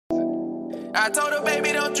I told her,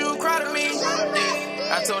 baby, don't you cry to me.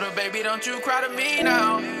 Yeah. I told her, baby, don't you cry to me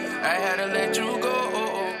now. I had to let you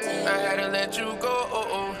go. I had to let you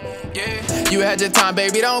go. Yeah. You had your time,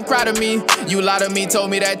 baby, don't cry to me. You lied to me, told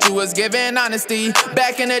me that you was giving honesty.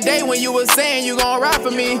 Back in the day when you was saying you gon' ride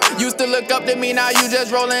for me. Used to look up to me, now you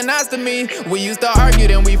just rolling eyes to me. We used to argue,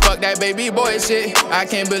 then we fucked that baby boy shit. I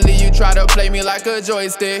can't believe you try to play me like a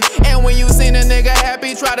joystick. And when you seen a nigga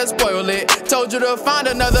happy, try to spoil it. Told you to find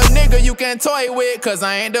another nigga you can toy with. Cause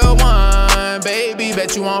I ain't the one, baby,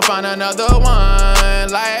 bet you won't find another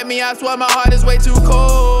one like me. I swear my heart is way too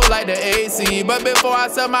cold, like the AC. But before I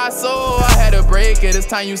sell my soul, I had to break it. It's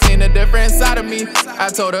time you seen a different side of me. I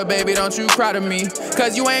told her, baby, don't you cry to me.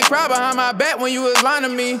 Cause you ain't cry behind my back when you was lying to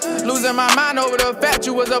me. Losing my mind over the fact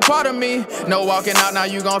you was a part of me. No walking out, now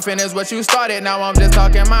you gon' finish what you started. Now I'm just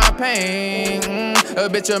talking my pain. A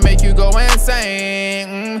bitch will make you go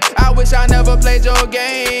insane. I wish I never played your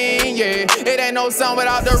game, yeah. It ain't no sun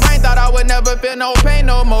without the rain. Thought I would never feel no pain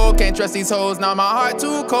no more. Can't trust these hoes, now my heart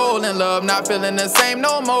too cold. In love, not feeling the same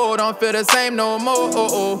no more. Don't feel the same no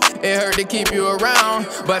more, It hurt to keep you around,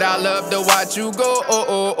 but I love to watch you go,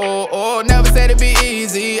 Never said it'd be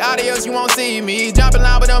easy, adios, you won't see me. Jumping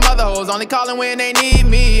line with them other hoes, only calling when they need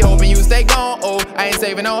me. Hoping you stay gone, I ain't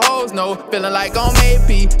saving no hoes, no. Feeling like on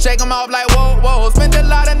AP, shake them off like whoa. Spent a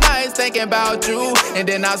lot of nights thinking about you, and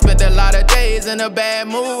then I spent a lot of days in a bad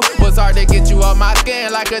mood. Was hard to get you off my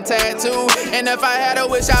skin like a tattoo. And if I had a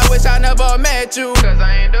wish, I wish I never met you. Cause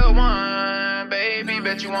I ain't the one, baby,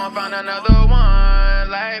 bet you won't find another one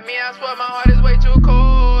like me. I swear my heart is way too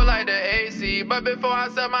cold, like the AC. But before I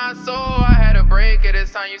sell my soul, I had to break it.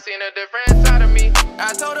 This time you seen a different side of me.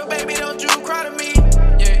 I told her, baby, don't you cry to me.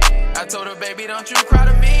 Yeah, I told her, baby, don't you cry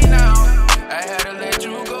to me now. I had to let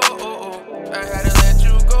you go, I had to let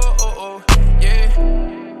you go, yeah.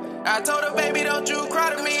 I told her, baby, don't you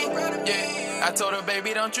cry to me. Yeah, I told her,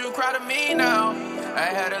 baby, don't you cry to me now. I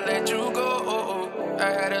had to let you go,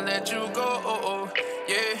 I had to let you go,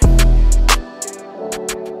 yeah.